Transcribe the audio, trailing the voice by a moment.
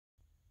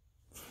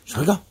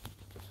Shall we go?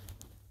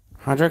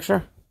 Huh,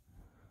 Drexler?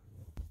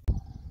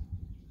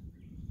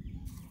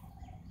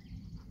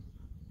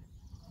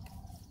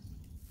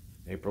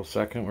 April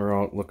 2nd, we're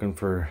out looking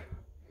for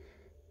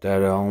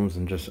dead elms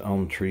and just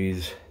elm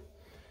trees.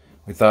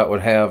 We thought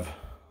we'd have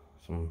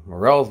some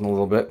morels in a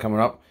little bit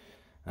coming up.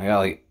 I got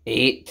like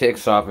 8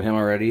 ticks off of him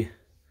already.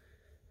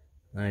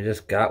 And I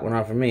just got one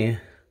off of me.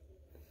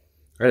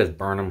 I just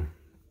burn them.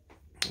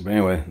 But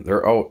anyway,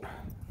 they're out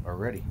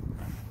already.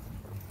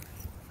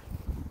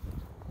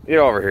 Get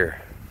over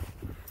here.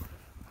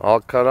 All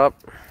cut up.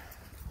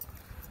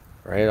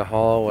 Right a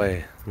haul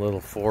away. Little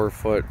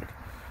 4-foot,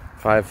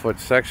 5-foot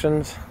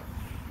sections.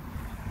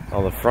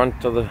 All the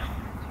front of the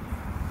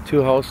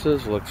 2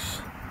 houses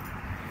looks,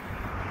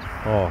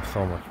 oh,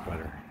 so much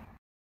better.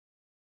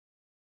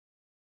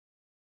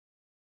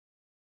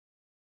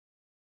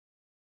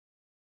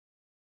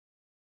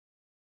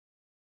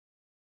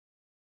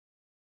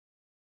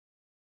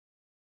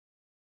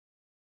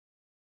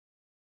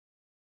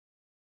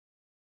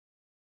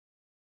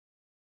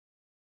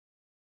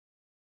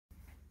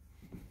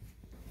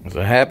 It's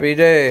a happy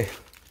day.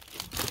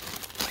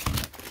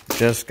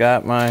 Just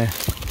got my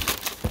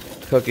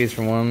cookies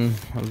from one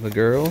of the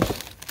girls.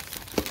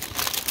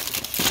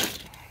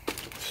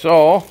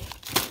 So,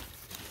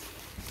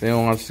 if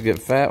anyone wants to get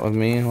fat with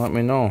me, let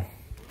me know.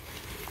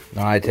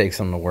 No, I take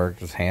some to work,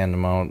 just hand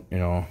them out, you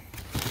know.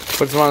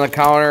 Put some on the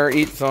counter,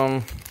 eat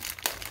some.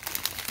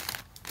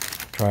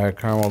 Try a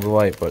caramel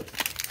delight, but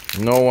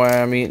no way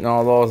I'm eating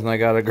all those, and I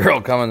got a girl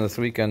coming this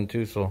weekend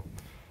too, so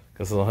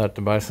guess I'll have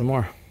to buy some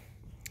more.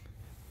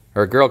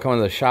 Or a girl coming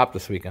to the shop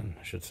this weekend,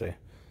 I should say.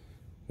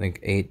 I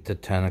think 8 to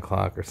 10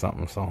 o'clock or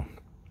something, so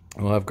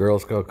we'll have Girl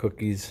Scout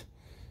cookies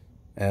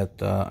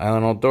at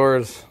Island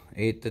Outdoors,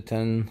 8 to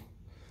 10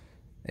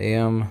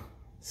 a.m.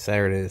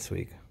 Saturday this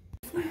week.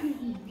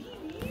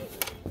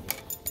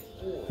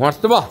 Wants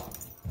the ball?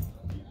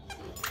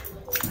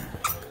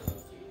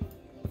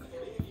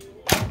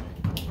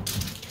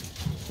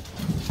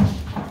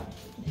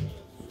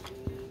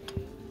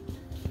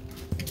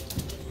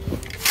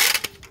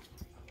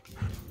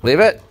 Leave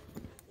it.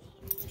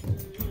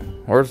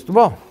 Where's the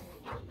ball?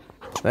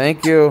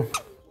 Thank you.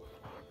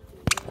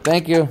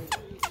 Thank you.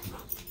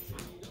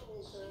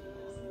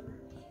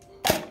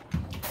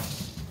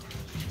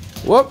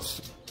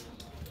 Whoops.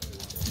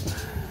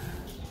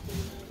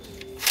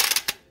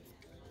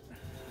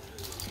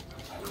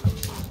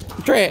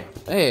 Trey,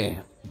 hey.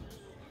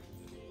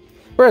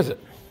 Where is it?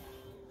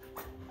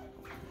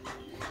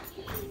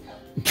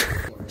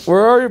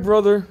 Where are you,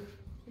 brother?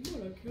 Come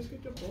on, I can't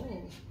get the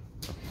ball.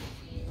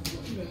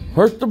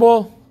 Where's the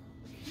ball?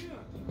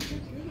 I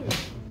can't get it.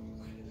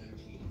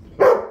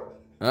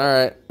 All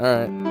right, all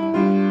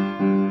right.